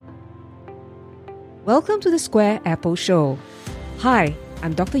Welcome to the Square Apple Show. Hi,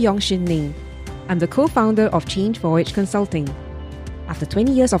 I'm Dr. Yong Shin Ning. I'm the co-founder of Change Voyage Consulting. After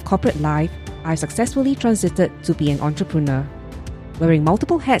 20 years of corporate life, I've successfully transited to be an entrepreneur. Wearing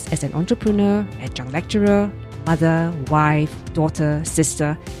multiple hats as an entrepreneur, adjunct lecturer, mother, wife, daughter,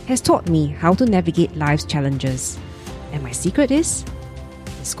 sister has taught me how to navigate life's challenges. And my secret is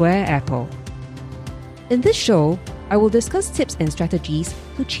the Square Apple. In this show, I will discuss tips and strategies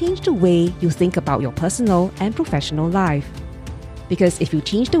to change the way you think about your personal and professional life. Because if you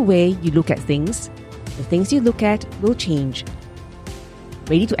change the way you look at things, the things you look at will change.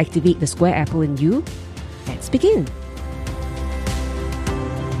 Ready to activate the Square Apple in you? Let's begin!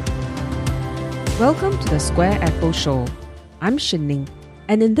 Welcome to the Square Apple Show. I'm Shin Ning,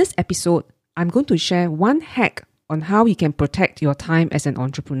 and in this episode, I'm going to share one hack on how you can protect your time as an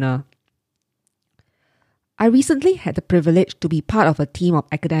entrepreneur. I recently had the privilege to be part of a team of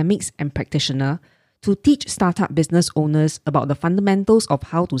academics and practitioners to teach startup business owners about the fundamentals of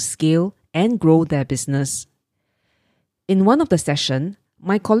how to scale and grow their business. In one of the sessions,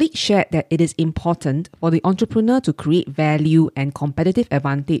 my colleague shared that it is important for the entrepreneur to create value and competitive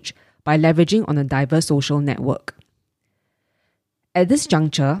advantage by leveraging on a diverse social network. At this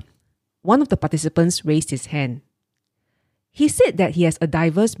juncture, one of the participants raised his hand. He said that he has a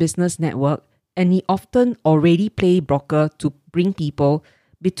diverse business network and he often already play broker to bring people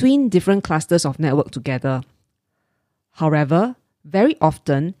between different clusters of network together. However, very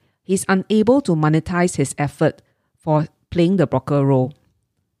often, he's unable to monetize his effort for playing the broker role.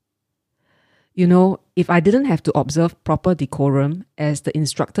 You know, if I didn't have to observe proper decorum as the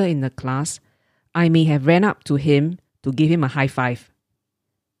instructor in the class, I may have ran up to him to give him a high five.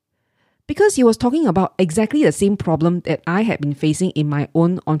 Because he was talking about exactly the same problem that I had been facing in my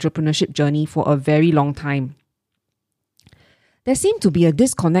own entrepreneurship journey for a very long time. There seemed to be a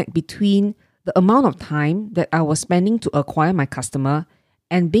disconnect between the amount of time that I was spending to acquire my customer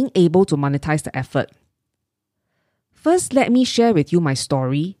and being able to monetize the effort. First, let me share with you my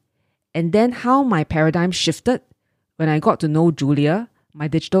story and then how my paradigm shifted when I got to know Julia, my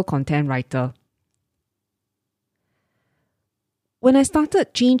digital content writer. When I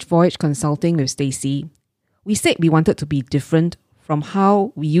started Change Voyage Consulting with Stacey, we said we wanted to be different from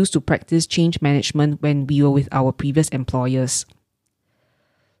how we used to practice change management when we were with our previous employers.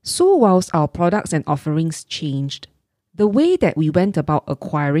 So whilst our products and offerings changed, the way that we went about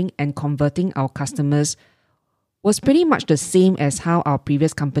acquiring and converting our customers was pretty much the same as how our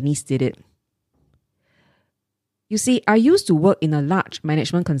previous companies did it. You see, I used to work in a large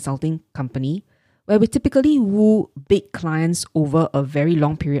management consulting company where we typically woo big clients over a very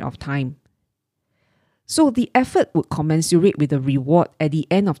long period of time. So the effort would commensurate with the reward at the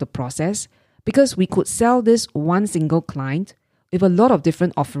end of the process because we could sell this one single client with a lot of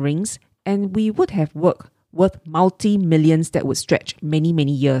different offerings and we would have work worth multi-millions that would stretch many,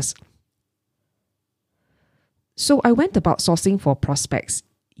 many years. So I went about sourcing for prospects,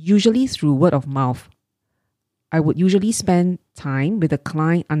 usually through word of mouth. I would usually spend time with the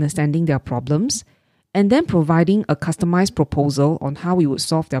client understanding their problems and then providing a customized proposal on how we would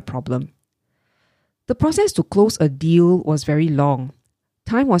solve their problem. The process to close a deal was very long.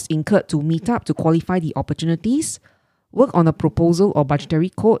 Time was incurred to meet up to qualify the opportunities, work on a proposal or budgetary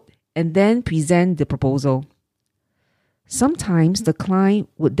quote, and then present the proposal. Sometimes the client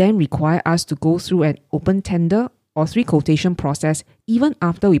would then require us to go through an open tender or 3 quotation process even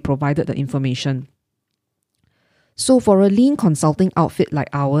after we provided the information. So for a lean consulting outfit like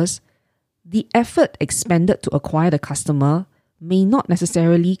ours, the effort expended to acquire the customer may not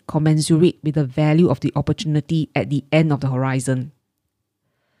necessarily commensurate with the value of the opportunity at the end of the horizon.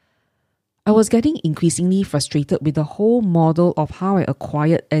 I was getting increasingly frustrated with the whole model of how I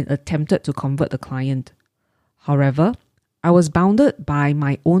acquired and attempted to convert the client. However, I was bounded by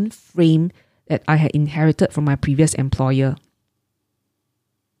my own frame that I had inherited from my previous employer.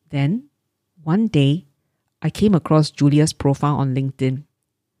 Then, one day, I came across Julia's profile on LinkedIn.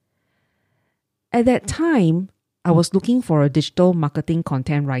 At that time, I was looking for a digital marketing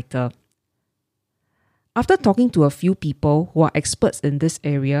content writer. After talking to a few people who are experts in this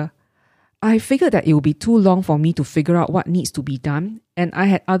area, I figured that it would be too long for me to figure out what needs to be done, and I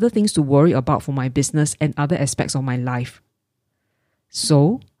had other things to worry about for my business and other aspects of my life.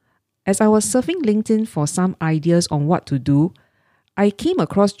 So, as I was surfing LinkedIn for some ideas on what to do, I came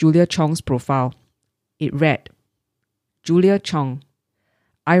across Julia Chong's profile. It read, Julia Chong,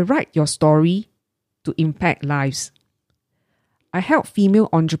 I write your story to impact lives. I help female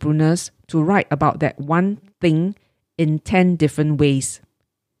entrepreneurs to write about that one thing in 10 different ways.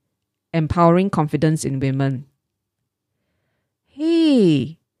 Empowering confidence in women.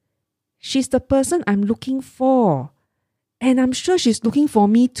 Hey, She's the person I'm looking for. And I'm sure she's looking for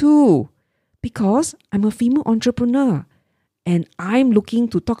me too. Because I'm a female entrepreneur. And I'm looking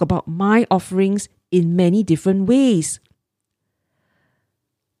to talk about my offerings in many different ways.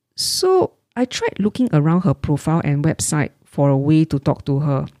 So I tried looking around her profile and website for a way to talk to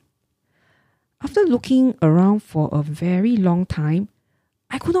her. After looking around for a very long time,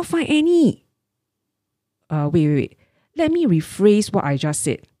 I could not find any. Wait. Let me rephrase what I just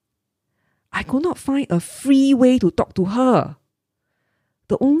said. I could not find a free way to talk to her.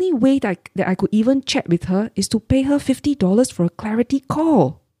 The only way that I could even chat with her is to pay her $50 for a clarity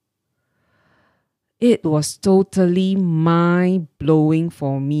call. It was totally mind-blowing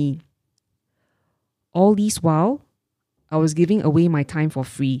for me. All this while, I was giving away my time for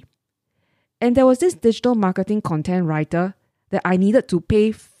free. And there was this digital marketing content writer that I needed to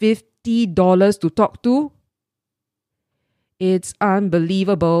pay $50 to talk to. It's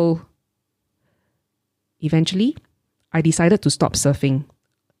unbelievable. Eventually, I decided to stop surfing,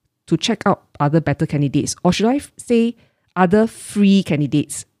 to check out other better candidates, or should I say other free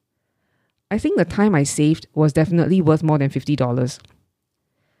candidates. I think the time I saved was definitely worth more than $50.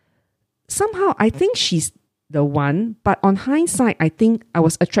 Somehow, I think she's the one, but on hindsight, I think I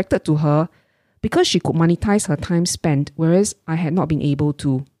was attracted to her because she could monetize her time spent, whereas I had not been able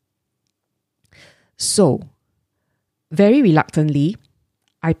to. So, very reluctantly,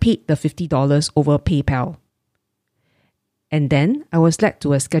 I paid the $50 over PayPal. And then I was led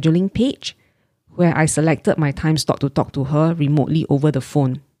to a scheduling page where I selected my time slot to talk to her remotely over the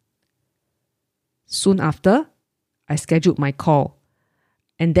phone. Soon after, I scheduled my call.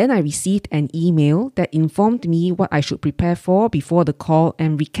 And then I received an email that informed me what I should prepare for before the call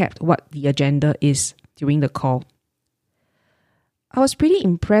and recapped what the agenda is during the call. I was pretty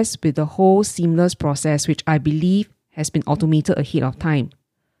impressed with the whole seamless process, which I believe has been automated ahead of time.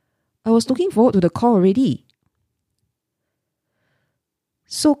 I was looking forward to the call already.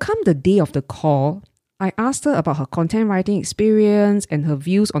 So come the day of the call, I asked her about her content writing experience and her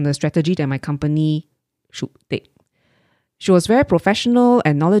views on the strategy that my company should take. She was very professional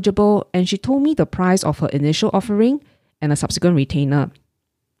and knowledgeable, and she told me the price of her initial offering and a subsequent retainer.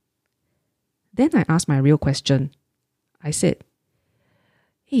 Then I asked my real question. I said,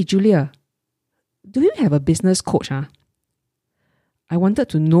 "Hey Julia, do you have a business coach, huh?" I wanted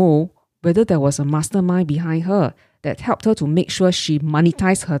to know whether there was a mastermind behind her that helped her to make sure she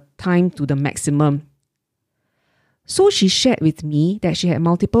monetized her time to the maximum. So she shared with me that she had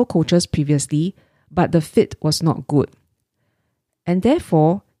multiple coaches previously, but the fit was not good. And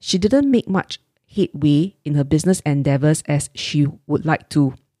therefore, she didn't make much headway in her business endeavors as she would like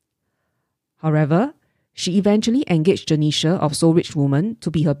to. However, she eventually engaged Janisha of Soul Rich Woman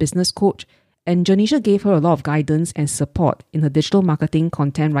to be her business coach, and Janisha gave her a lot of guidance and support in her digital marketing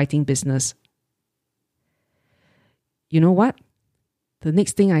content writing business. You know what? The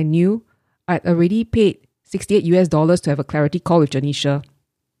next thing I knew, I'd already paid $68 to have a clarity call with Janisha.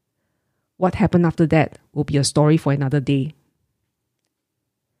 What happened after that will be a story for another day.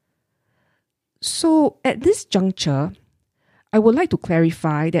 So at this juncture, I would like to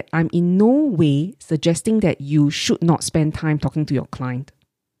clarify that I'm in no way suggesting that you should not spend time talking to your client.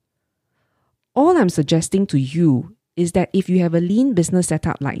 All I'm suggesting to you is that if you have a lean business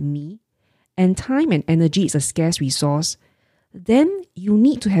setup like me, and time and energy is a scarce resource, then you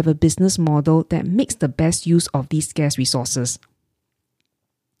need to have a business model that makes the best use of these scarce resources.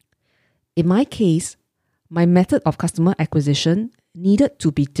 In my case, my method of customer acquisition needed to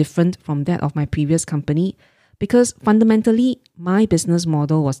be different from that of my previous company because fundamentally, my business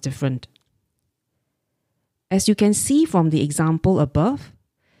model was different. As you can see from the example above,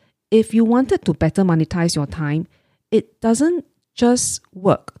 if you wanted to better monetize your time, it doesn't just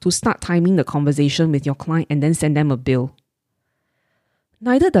work to start timing the conversation with your client and then send them a bill.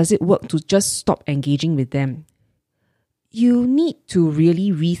 Neither does it work to just stop engaging with them. You need to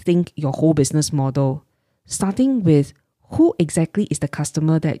really rethink your whole business model, starting with who exactly is the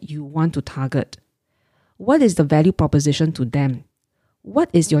customer that you want to target. What is the value proposition to them? What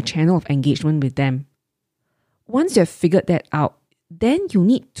is your channel of engagement with them? Once you have figured that out, then you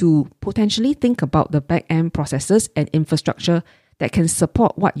need to potentially think about the back-end processes and infrastructure that can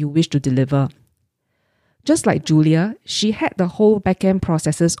support what you wish to deliver. Just like Julia, she had the whole back-end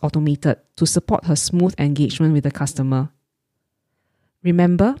processes automated to support her smooth engagement with the customer.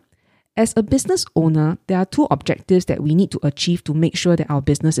 Remember, as a business owner, there are two objectives that we need to achieve to make sure that our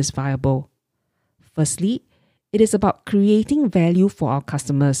business is viable. Firstly, it is about creating value for our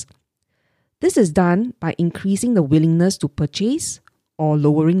customers. This is done by increasing the willingness to purchase or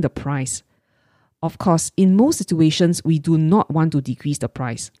lowering the price. Of course, in most situations, we do not want to decrease the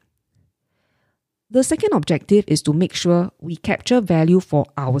price. The second objective is to make sure we capture value for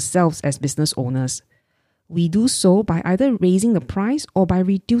ourselves as business owners. We do so by either raising the price or by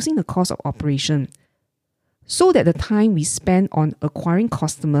reducing the cost of operation, so that the time we spend on acquiring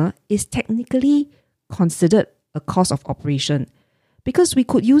customer is technically considered a cost of operation, because we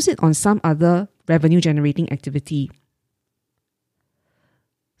could use it on some other revenue generating activity.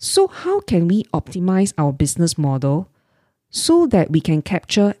 So how can we optimize our business model so that we can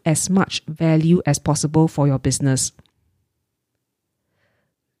capture as much value as possible for your business?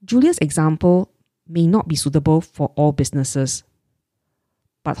 Julia's example may not be suitable for all businesses,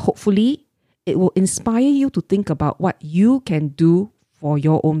 but hopefully it will inspire you to think about what you can do for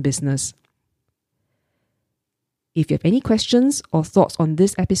your own business. If you have any questions or thoughts on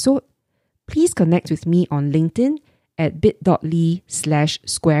this episode, please connect with me on LinkedIn at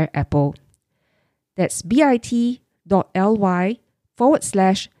bit.ly/squareapple. That's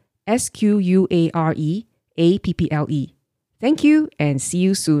bit.ly/SQUAREAPPLE. Thank you and see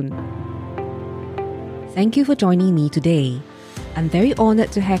you soon. Thank you for joining me today. I'm very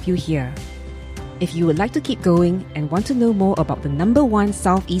honored to have you here. If you would like to keep going and want to know more about the #1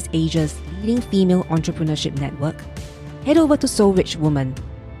 Southeast Asia's leading female entrepreneurship network, head over to Soul Rich Woman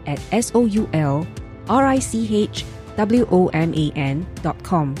at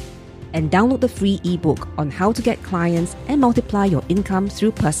soulrichwoman.com and download the free ebook on how to get clients and multiply your income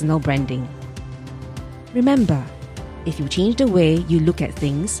through personal branding. Remember, if you change the way you look at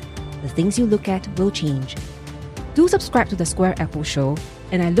things, the things you look at will change. Do subscribe to The Square Apple Show,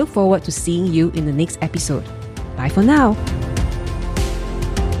 and I look forward to seeing you in the next episode. Bye for now.